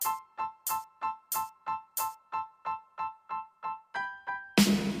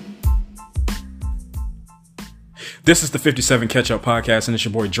This is the 57 Catch Up Podcast, and it's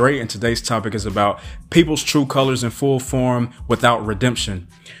your boy Dre, and today's topic is about people's true colors in full form without redemption.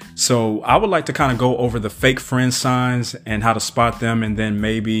 So I would like to kind of go over the fake friend signs and how to spot them, and then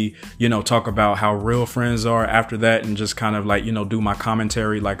maybe, talk about how real friends are after that, and just kind of like, do my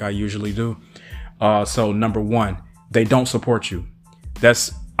commentary like I usually do. So number one, they don't support you.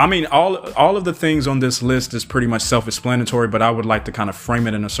 All of the things on this list is pretty much self-explanatory, but I would like to kind of frame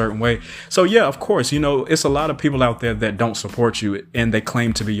it in a certain way. So yeah, of course, it's a lot of people out there that don't support you and they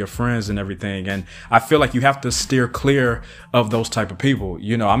claim to be your friends and everything. And I feel like you have to steer clear of those type of people.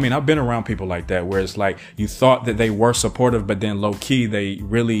 I've been around people like that where it's like you thought that they were supportive, but then low key, they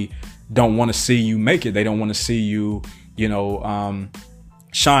really don't want to see you make it. They don't want to see you,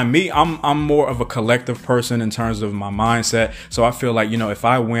 shine. I'm more of a collective person in terms of my mindset. So I feel like, if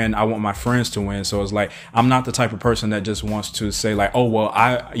I win, I want my friends to win. So it's like, I'm not the type of person that just wants to say like, oh, well,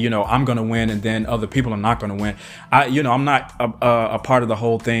 I'm going to win and then other people are not going to win. I'm not a part of the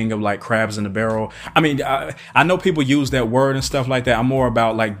whole thing of like crabs in the barrel. I know people use that word and stuff like that. I'm more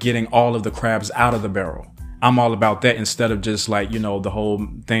about like getting all of the crabs out of the barrel. I'm all about that instead of just like, the whole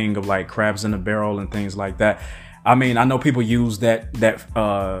thing of like crabs in the barrel and things like that. I know people use that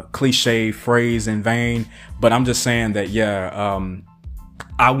cliche phrase in vain, but I'm just saying that,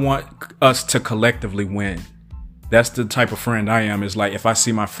 I want us to collectively win. That's the type of friend I am. Is like, if I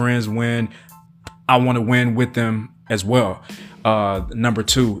see my friends win, I want to win with them as well. Number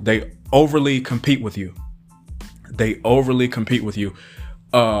two, they overly compete with you.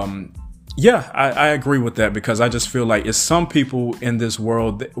 I agree with that, because I just feel like it's some people in this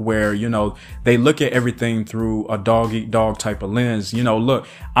world where, they look at everything through a dog eat dog type of lens. Look,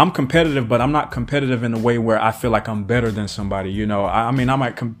 I'm competitive, but I'm not competitive in a way where I feel like I'm better than somebody. I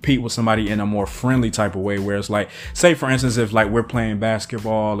might compete with somebody in a more friendly type of way where it's like, say, for instance, if like we're playing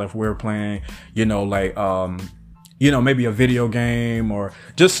basketball, if we're playing, maybe a video game or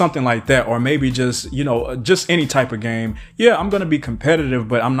just something like that, or maybe just, just any type of game. Yeah, I'm going to be competitive,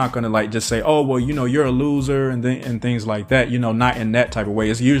 but I'm not going to like just say, oh, well, you're a loser and things like that, not in that type of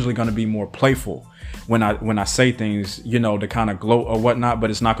way. It's usually going to be more playful when I say things, to kind of gloat or whatnot, but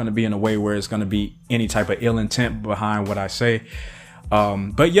it's not going to be in a way where it's going to be any type of ill intent behind what I say.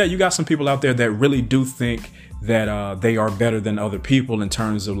 But yeah, you got some people out there that really do think that they are better than other people in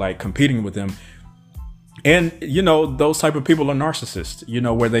terms of like competing with them. And, those type of people are narcissists,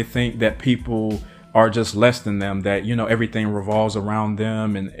 where they think that people are just less than them, that, everything revolves around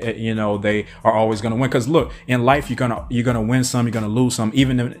them and, they are always going to win. Because look, in life, you're going to win some, you're going to lose some,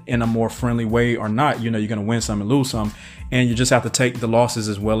 even in a more friendly way or not, you're going to win some and lose some. And you just have to take the losses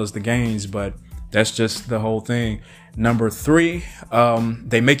as well as the gains. But that's just the whole thing. Number three,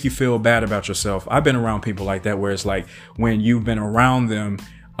 they make you feel bad about yourself. I've been around people like that, where it's like when you've been around them,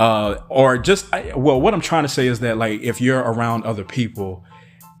 what I'm trying to say is that like if you're around other people,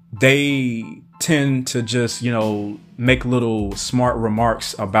 they tend to just, make little smart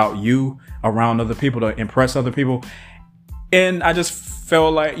remarks about you around other people to impress other people. And I just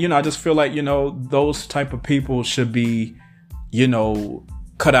feel like, those type of people should be,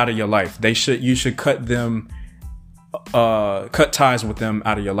 cut out of your life. You should cut ties with them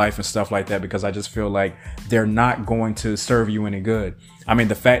out of your life and stuff like that, because I just feel like they're not going to serve you any good.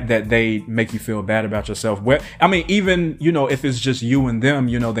 The fact that they make you feel bad about yourself. Even, if it's just you and them,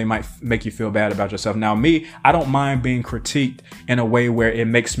 they might make you feel bad about yourself. Now, me, I don't mind being critiqued in a way where it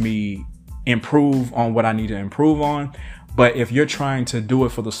makes me improve on what I need to improve on. But if you're trying to do it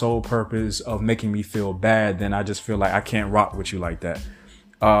for the sole purpose of making me feel bad, then I just feel like I can't rock with you like that.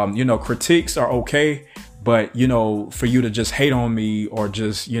 Critiques are okay. But, for you to just hate on me or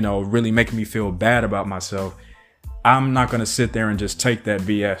just, really make me feel bad about myself, I'm not going to sit there and just take that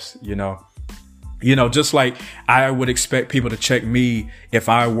BS, just like I would expect people to check me if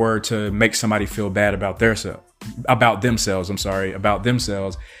I were to make somebody feel bad about themselves,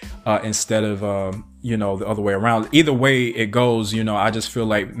 instead of, the other way around. Either way it goes, I just feel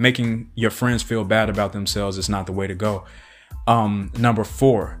like making your friends feel bad about themselves is not the way to go. Number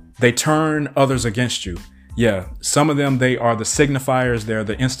four, they turn others against you. Yeah, some of them, they are the signifiers. They're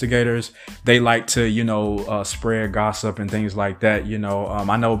the instigators. They like to, spread gossip and things like that.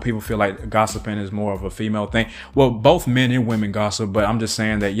 I know people feel like gossiping is more of a female thing. Well, both men and women gossip, but I'm just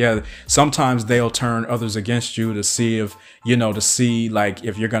saying that, yeah, sometimes they'll turn others against you to see if, like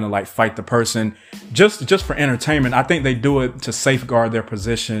if you're going to like fight the person just for entertainment. I think they do it to safeguard their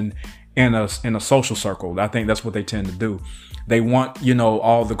position in a social circle. I think that's what they tend to do. They want,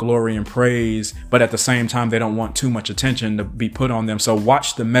 all the glory and praise, but at the same time, they don't want too much attention to be put on them. So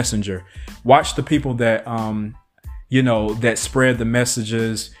watch the messenger, watch the people that, that spread the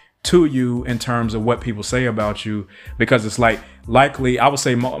messages to you in terms of what people say about you, because it's like likely, I would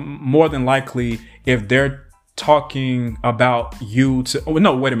say more than likely, if they're talking about you to, oh,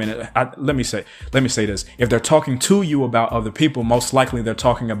 no, wait a minute. Let me say this. If they're talking to you about other people, most likely they're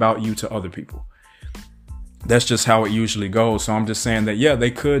talking about you to other people. That's just how it usually goes. So I'm just saying that, yeah,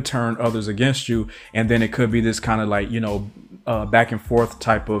 they could turn others against you. And then it could be this kind of like, back and forth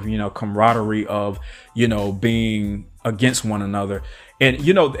type of, camaraderie of, being against one another. And,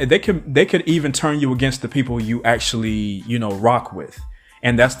 they could even turn you against the people you actually, rock with.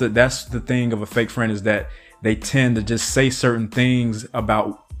 And that's the thing of a fake friend, is that they tend to just say certain things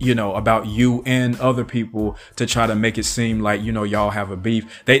about you and other people to try to make it seem like, y'all have a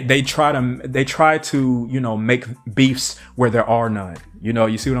beef. They try to, make beefs where there are none.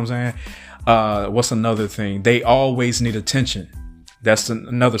 You see what I'm saying? What's another thing? They always need attention. That's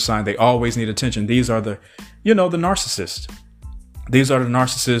another sign. They always need attention. These are the narcissists. These are the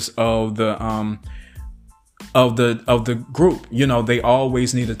narcissists of the group. They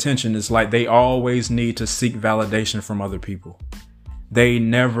always need attention. It's like they always need to seek validation from other people. They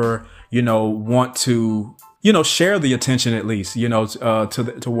never, want to, share the attention, at least,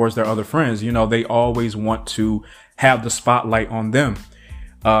 towards their other friends. They always want to have the spotlight on them.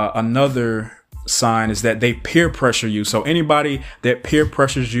 Another sign is that they peer pressure you. So anybody that peer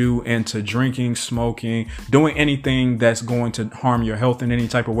pressures you into drinking, smoking, doing anything that's going to harm your health in any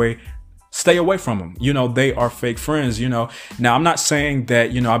type of way, stay away from them. They are fake friends. Now, I'm not saying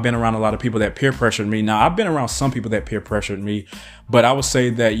that, I've been around a lot of people that peer pressured me. Now, I've been around some people that peer pressured me, but I would say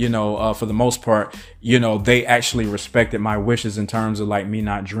that, for the most part, they actually respected my wishes in terms of like me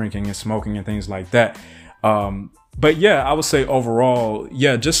not drinking and smoking and things like that. But yeah, I would say overall,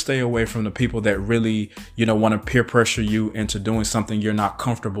 yeah, just stay away from the people that really, want to peer pressure you into doing something you're not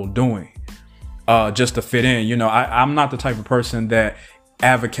comfortable doing, just to fit in. I'm not the type of person that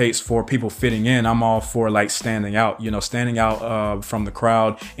advocates for people fitting in. I'm all for like standing out, from the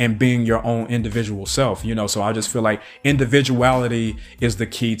crowd and being your own individual self, so I just feel like individuality is the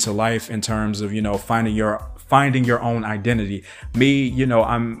key to life in terms of, finding your own identity. Me,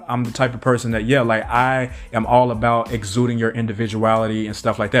 I'm the type of person that, like I am all about exuding your individuality and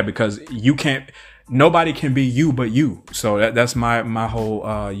stuff like that, because nobody can be you but you. So that's my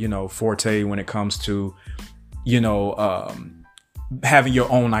whole, forte when it comes to, having your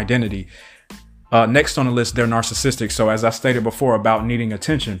own identity. Next on the list, they're narcissistic. So as I stated before about needing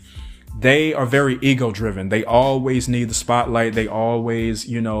attention, they are very ego driven. They always need the spotlight. They always,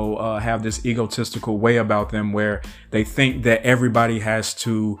 have this egotistical way about them where they think that everybody has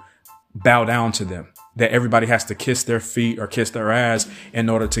to bow down to them, that everybody has to kiss their feet or kiss their ass in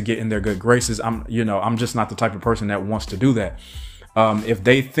order to get in their good graces. I'm just not the type of person that wants to do that. If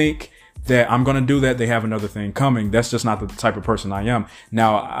they think that I'm going to do that, they have another thing coming. That's just not the type of person I am.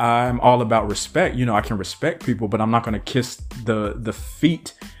 Now, I'm all about respect. I can respect people, but I'm not going to kiss the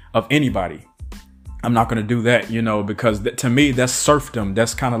feet of anybody. I'm not going to do that, because to me, that's serfdom.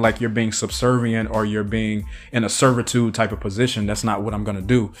 That's kind of like you're being subservient or you're being in a servitude type of position. That's not what I'm going to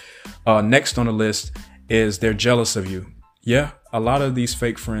do. Next on the list is they're jealous of you. Yeah, a lot of these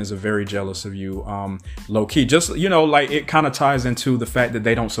fake friends are very jealous of you, low key. Just, like it kind of ties into the fact that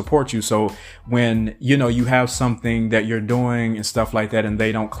they don't support you. So when, you have something that you're doing and stuff like that, and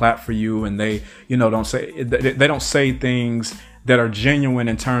they don't clap for you, and they, they don't say things that are genuine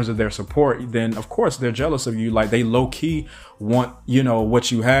in terms of their support, then of course they're jealous of you. Like they low key want,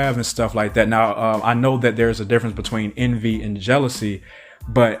 what you have and stuff like that. Now, I know that there's a difference between envy and jealousy,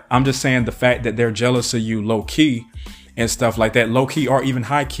 but I'm just saying the fact that they're jealous of you low key and stuff like that, low key or even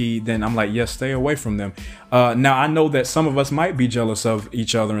high key, then I'm like, yes, stay away from them. Now I know that some of us might be jealous of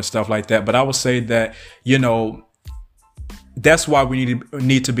each other and stuff like that, but I would say that, that's why we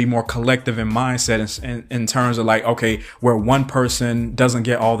need to be more collective in mindset in terms of like, okay, where one person doesn't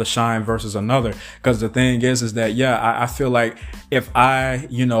get all the shine versus another. Because the thing is that, I feel like if I,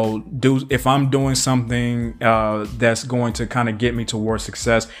 if I'm doing something that's going to kind of get me towards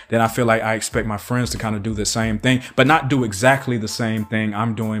success, then I feel like I expect my friends to kind of do the same thing, but not do exactly the same thing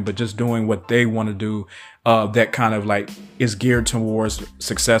I'm doing, but just doing what they want to do. That kind of like is geared towards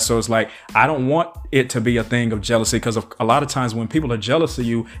success. So it's like, I don't want it to be a thing of jealousy, because a lot of times when people are jealous of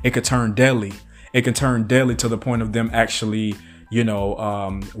you, it could turn deadly. It can turn deadly to the point of them actually,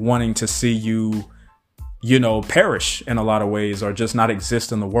 wanting to see you, perish in a lot of ways, or just not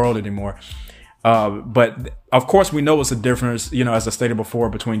exist in the world anymore. But of course we know it's a difference, as I stated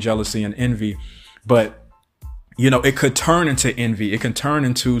before, between jealousy and envy, but it could turn into envy. It can turn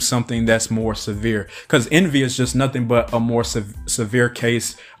into something that's more severe, because envy is just nothing but a more severe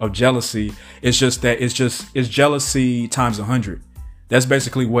case of jealousy. It's just that it's jealousy times 100. That's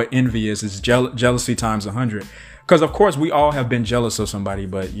basically what envy is jealousy times 100. Because of course we all have been jealous of somebody,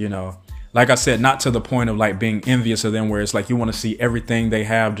 but you know, like I said, not to the point of like being envious of them where it's like you want to see everything they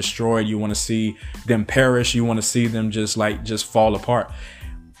have destroyed. You want to see them perish. You want to see them just fall apart.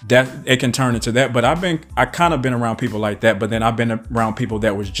 That it can turn into that. But I kind of been around people like that. But then I've been around people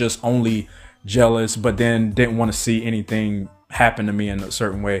that was just only jealous, but then didn't want to see anything happen to me in a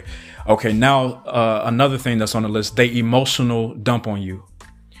certain way. Okay, now another thing that's on the list, they emotional dump on you.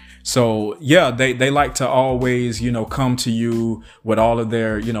 So yeah, they like to always, you know, come to you with all of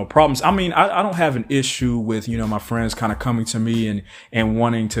their, you know, problems. I mean, I don't have an issue with, you know, my friends kind of coming to me and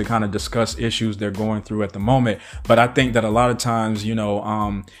wanting to kind of discuss issues they're going through at the moment. But I think that a lot of times, you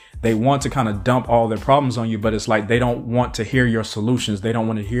know, they want to kind of dump all their problems on you, but it's like they don't want to hear your solutions. They don't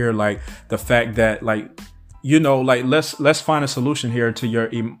want to hear like the fact that like, you know, like let's find a solution here to your,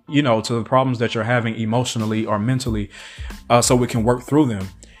 you know, to the problems that you're having emotionally or mentally, so we can work through them.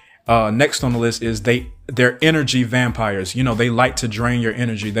 Next on the list is they're energy vampires. You know, they like to drain your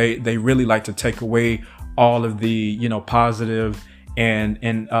energy. They really like to take away all of the, you know, positive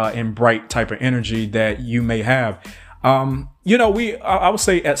and bright type of energy that you may have. You know, I would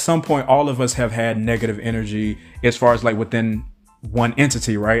say at some point, all of us have had negative energy as far as like within one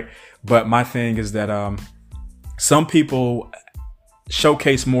entity, right? But my thing is that, some people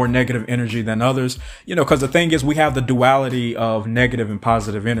showcase more negative energy than others, you know, because the thing is we have the duality of negative and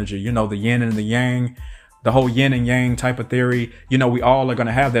positive energy, you know, the yin and the yang, the whole yin and yang type of theory. You know, we all are going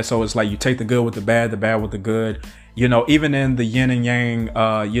to have that. So it's like you take the good with the bad with the good, you know, even in the yin and yang,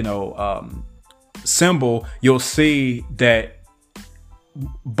 you know, symbol, you'll see that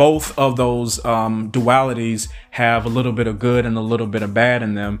both of those dualities have a little bit of good and a little bit of bad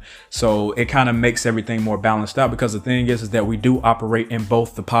in them. So it kind of makes everything more balanced out, because the thing is that we do operate in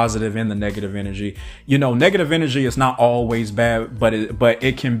both the positive and the negative energy. You know, negative energy is not always bad, but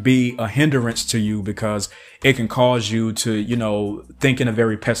it can be a hindrance to you because it can cause you to, you know, think in a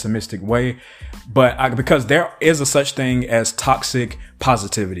very pessimistic way. But because there is a such thing as toxic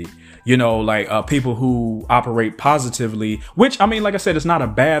positivity. You know, like people who operate positively, which I mean, like I said, it's not a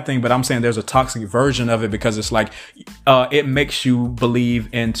bad thing, but I'm saying there's a toxic version of it because it's like it makes you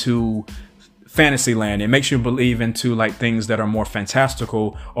believe into fantasy land. It makes you believe into like things that are more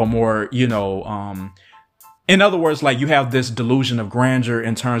fantastical or more, you know, in other words, like you have this delusion of grandeur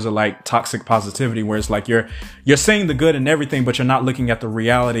in terms of like toxic positivity, where it's like you're seeing the good in everything, but you're not looking at the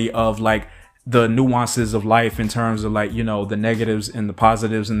reality of like the nuances of life in terms of like, you know, the negatives and the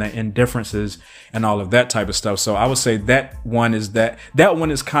positives and the indifferences and all of that type of stuff. So I would say that one is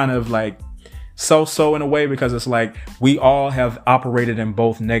kind of like so in a way, because it's like we all have operated in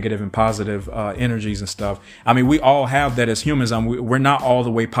both negative and positive energies and stuff. I mean, we all have that as humans. We're not all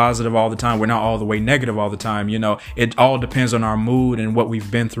the way positive all the time. We're not all the way negative all the time. You know, it all depends on our mood and what we've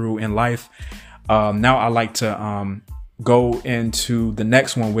been through in life. Now I like to go into the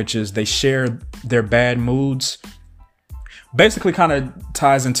next one, which is they share their bad moods. Basically kind of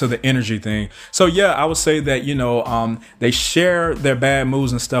ties into the energy thing. So yeah, I would say that, you know, they share their bad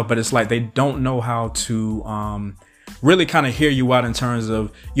moods and stuff, but it's like they don't know how to really kind of hear you out in terms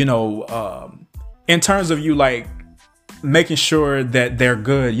of, you know, in terms of you like making sure that they're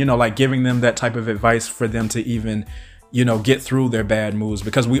good, you know, like giving them that type of advice for them to even, you know, get through their bad moods,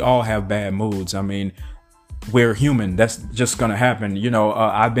 because we all have bad moods. I mean, we're human. That's just going to happen. You know,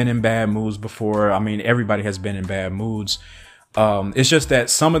 I've been in bad moods before. I mean, everybody has been in bad moods. It's just that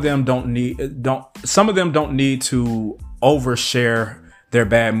some of them don't need to overshare their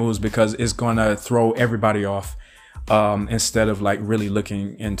bad moods, because it's going to throw everybody off. Instead of like really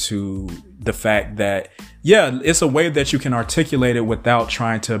looking into the fact that, yeah, it's a way that you can articulate it without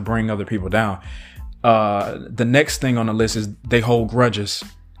trying to bring other people down. The next thing on the list is they hold grudges.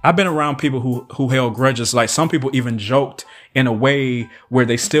 I've been around people who held grudges. Like some people even joked in a way where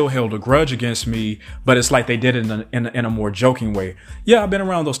they still held a grudge against me, but it's like they did it in a more joking way. Yeah, I've been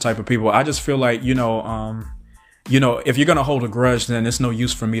around those type of people. I just feel like, you know, if you're going to hold a grudge, then it's no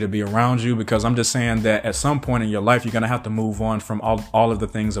use for me to be around you, because I'm just saying that at some point in your life, you're going to have to move on from all of the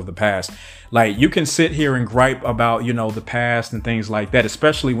things of the past. Like you can sit here and gripe about, you know, the past and things like that,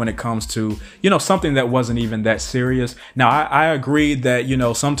 especially when it comes to, you know, something that wasn't even that serious. Now, I agree that, you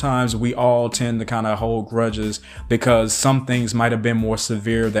know, sometimes we all tend to kind of hold grudges because some things might have been more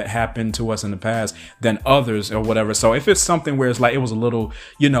severe that happened to us in the past than others or whatever. So if it's something where it's like it was a little,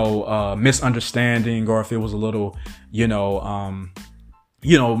 you know, misunderstanding, or if it was a little,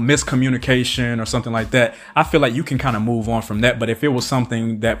 miscommunication or something like that, I feel like you can kind of move on from that. But if it was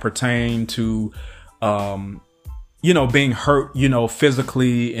something that pertained to, being hurt,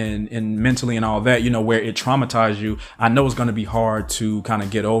 physically and mentally and all that, where it traumatized you, I know it's going to be hard to kind of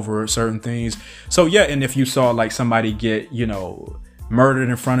get over certain things. So yeah. And if you saw like somebody get, murdered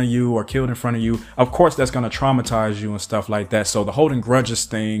in front of you or killed in front of you, of course that's going to traumatize you and stuff like that. So the holding grudges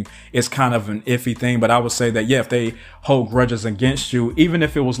thing is kind of an iffy thing, but I would say that, yeah, if they hold grudges against you, even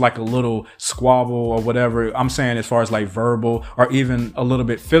if it was like a little squabble or whatever, I'm saying as far as like verbal or even a little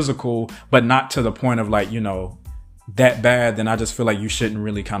bit physical, but not to the point of like, that bad, then I just feel like you shouldn't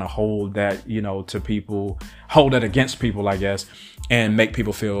really kind of hold that, to people, hold it against people, I guess, and make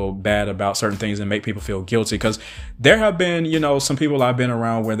people feel bad about certain things and make people feel guilty. Because there have been, some people I've been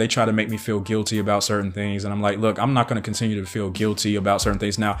around where they try to make me feel guilty about certain things. And I'm like, look, I'm not going to continue to feel guilty about certain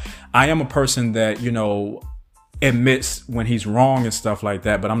things. Now, I am a person that, admits when he's wrong and stuff like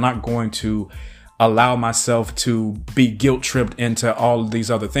that, but I'm not going to allow myself to be guilt tripped into all of these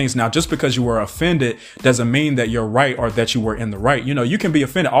other things. Now, just because you were offended doesn't mean that you're right or that you were in the right. You can be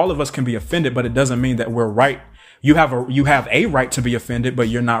offended. All of us can be offended, but it doesn't mean that we're right. You have a right to be offended, but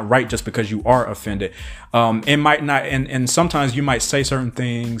you're not right just because you are offended. It might not, and sometimes you might say certain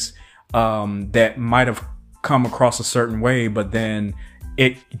things that might have come across a certain way, but then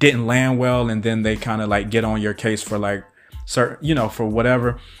it didn't land well, and then they kind of like get on your case for like certain, for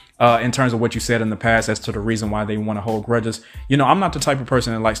whatever. In terms of what you said in the past as to the reason why they want to hold grudges. I'm not the type of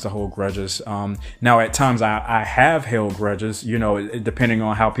person that likes to hold grudges. Now, at times I have held grudges, depending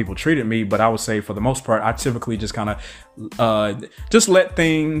on how people treated me. But I would say for the most part, I typically just kind of just let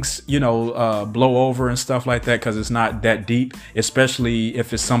things, blow over and stuff like that, because it's not that deep, especially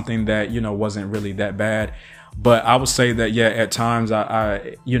if it's something that, wasn't really that bad. But I would say that, yeah, at times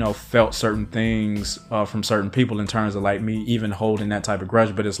I felt certain things from certain people in terms of like me even holding that type of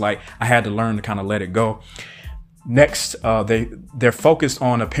grudge. But it's like I had to learn to kind of let it go. Next, they're focused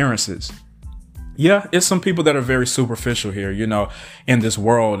on appearances. Yeah, it's some people that are very superficial here, in this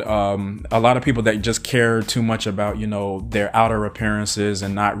world. A lot of people that just care too much about, their outer appearances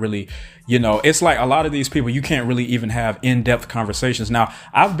and not really, it's like a lot of these people, you can't really even have in-depth conversations. Now,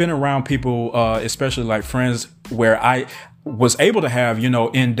 I've been around people, especially like friends, where I was able to have,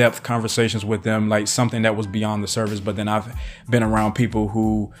 in-depth conversations with them, like something that was beyond the surface. But then I've been around people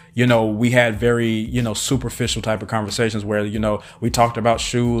who, we had very, superficial type of conversations where, we talked about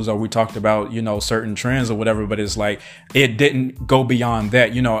shoes or we talked about, certain trends or whatever. But it's like it didn't go beyond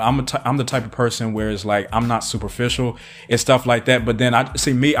that. I'm the type of person where it's like I'm not superficial and stuff like that. But then I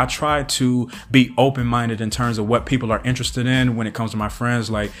try to be open-minded in terms of what people are interested in when it comes to my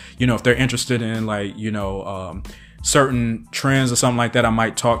friends. Like, if they're interested in like, certain trends or something like that, I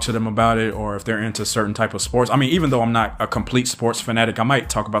might talk to them about it. Or if they're into certain type of sports, I mean, even though I'm not a complete sports fanatic, I might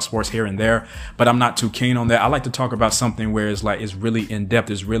talk about sports here and there, but I'm not too keen on that. I like to talk about something where it's like, it's really in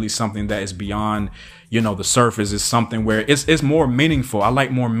depth. It's really something that is beyond, the surface. Is something where it's more meaningful. I like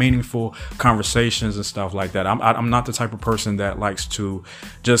more meaningful conversations and stuff like that. I'm not the type of person that likes to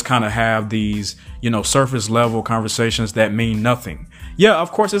just kind of have these, surface level conversations that mean nothing. Yeah,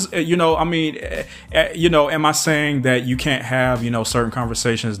 of course, it's, am I saying that you can't have, certain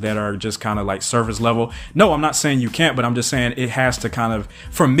conversations that are just kind of like surface level? No, I'm not saying you can't, but I'm just saying it has to kind of,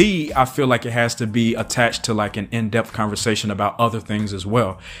 for me, I feel like it has to be attached to like an in-depth conversation about other things as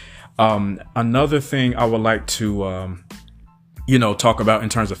well. Another thing I would like to, talk about in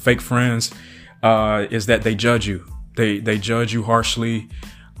terms of fake friends, is that they judge you. They judge you harshly.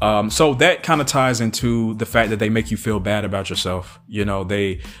 So that kind of ties into the fact that they make you feel bad about yourself.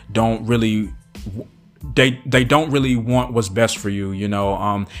 They don't really want what's best for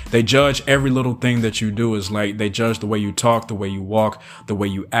you. They judge every little thing that you do. Is like they judge the way you talk, the way you walk, the way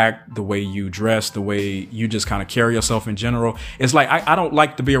you act, the way you dress, the way you just kind of carry yourself in general. It's like I don't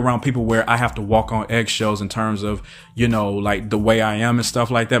like to be around people where I have to walk on eggshells in terms of, like the way I am and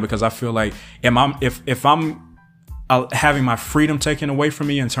stuff like that, because I feel like if I'm having my freedom taken away from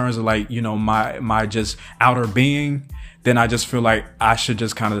me in terms of like, my just outer being, then I just feel like I should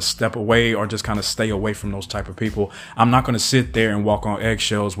just kind of step away or just kind of stay away from those type of people. I'm not going to sit there and walk on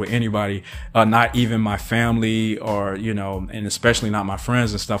eggshells with anybody, not even my family or, and especially not my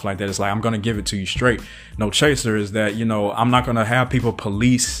friends and stuff like that. It's like, I'm going to give it to you straight. No chaser. Is that, I'm not going to have people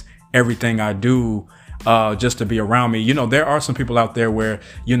police everything I do just to be around me. There are some people out there where,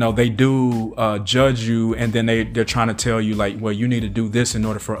 they do judge you, and then they're trying to tell you like, well, you need to do this in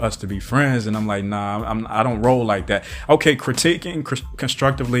order for us to be friends. And I'm like, nah, I don't roll like that. Okay, critiquing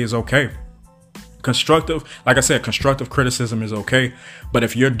constructively is okay. Like I said, constructive criticism is okay. But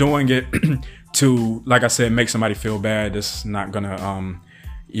if you're doing it to, like I said, make somebody feel bad, it's not gonna,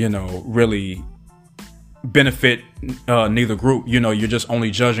 really benefit neither group. You're just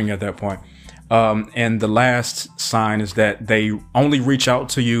only judging at that point. And the last sign is that they only reach out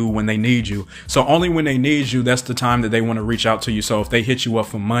to you when they need you. So only when they need you, that's the time that they want to reach out to you. So if they hit you up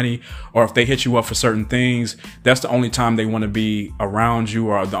for money, or if they hit you up for certain things, that's the only time they want to be around you,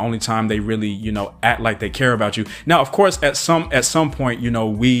 or the only time they really, you know, act like they care about you. Now, of course, at some point, you know,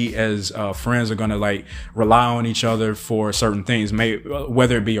 we as friends are going to like rely on each other for certain things,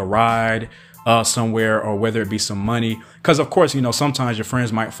 whether it be a ride somewhere, or whether it be some money. Because of course, you know, sometimes your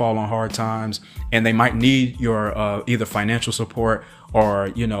friends might fall on hard times and they might need your either financial support,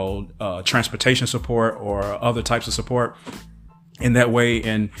 or, you know, transportation support, or other types of support in that way.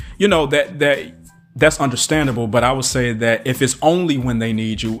 And, you know, that's understandable. But I would say that if it's only when they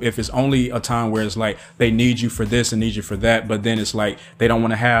need you, if it's only a time where it's like they need you for this and need you for that, but then it's like they don't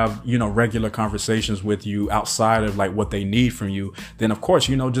want to have, you know, regular conversations with you outside of like what they need from you, then of course,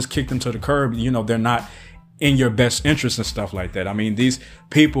 you know, just kick them to the curb. You know, they're not in your best interest and stuff like that. I mean, these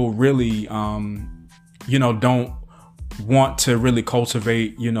people really, you know, don't want to really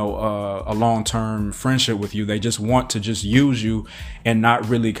cultivate, you know, a long-term friendship with you. They just want to just use you and not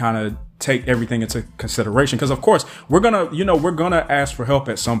really kind of take everything into consideration. Because of course we're gonna ask for help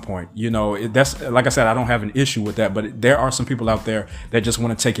at some point. You know, that's, like I said, I don't have an issue with that, but there are some people out there that just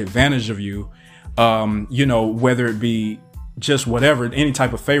want to take advantage of you. You know, whether it be just whatever, any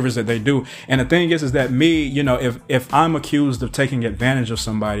type of favors that they do. And the thing is that me, you know, if I'm accused of taking advantage of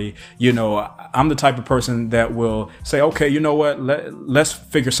somebody, you know, I'm the type of person that will say, okay, you know what, let's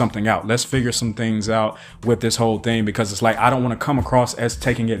figure something out. Let's figure some things out with this whole thing, because it's like, I don't want to come across as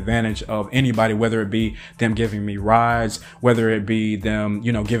taking advantage of anybody, whether it be them giving me rides, whether it be them,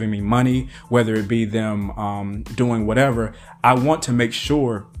 you know, giving me money, whether it be them, doing whatever. I want to make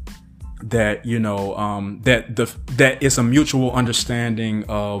sure that, you know, that it's a mutual understanding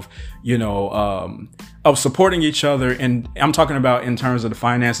of, you know, of supporting each other. And I'm talking about in terms of the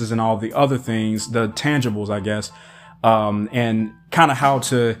finances and all the other things, the tangibles, I guess, and kind of how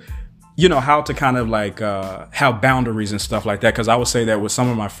to kind of like, have boundaries and stuff like that. Cause I would say that with some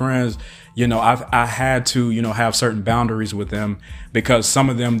of my friends, you know, I had to, you know, have certain boundaries with them, because some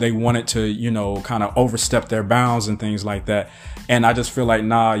of them, they wanted to, you know, kind of overstep their bounds and things like that. And I just feel like,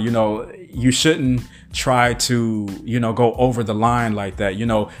 nah, you know, you shouldn't try to, you know, go over the line like that, you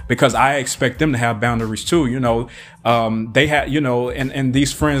know, because I expect them to have boundaries too. You know, they had, you know, and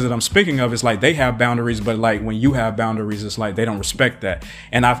these friends that I'm speaking of, it's like they have boundaries, but like when you have boundaries, it's like they don't respect that.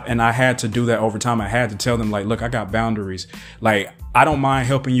 And I had to do that over time. I had to tell them like, look, I got boundaries. Like, I don't mind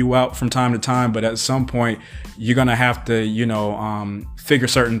helping you out from time to time, but at some point you're going to have to, you know, figure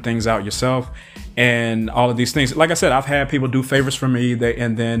certain things out yourself and all of these things. Like I said, I've had people do favors for me,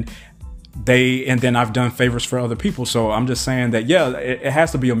 and then I've done favors for other people. So I'm just saying that, yeah, it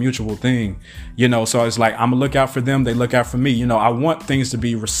has to be a mutual thing, you know. So it's like, I'm gonna look out for them, they look out for me. You know, I want things to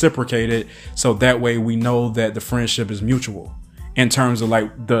be reciprocated, so that way we know that the friendship is mutual in terms of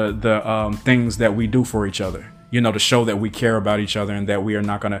like the things that we do for each other, you know, to show that we care about each other, and that we are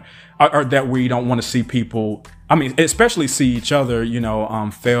not gonna, or that we don't want to see people, I mean, especially see each other, you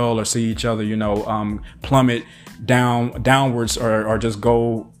know, fail, or see each other, you know, plummet downwards, or just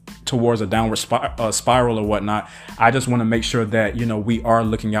go towards a downward spiral or whatnot. I just want to make sure that, you know, we are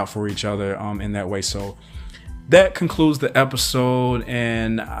looking out for each other in that way. So that concludes the episode,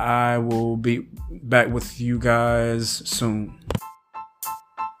 and I will be back with you guys soon.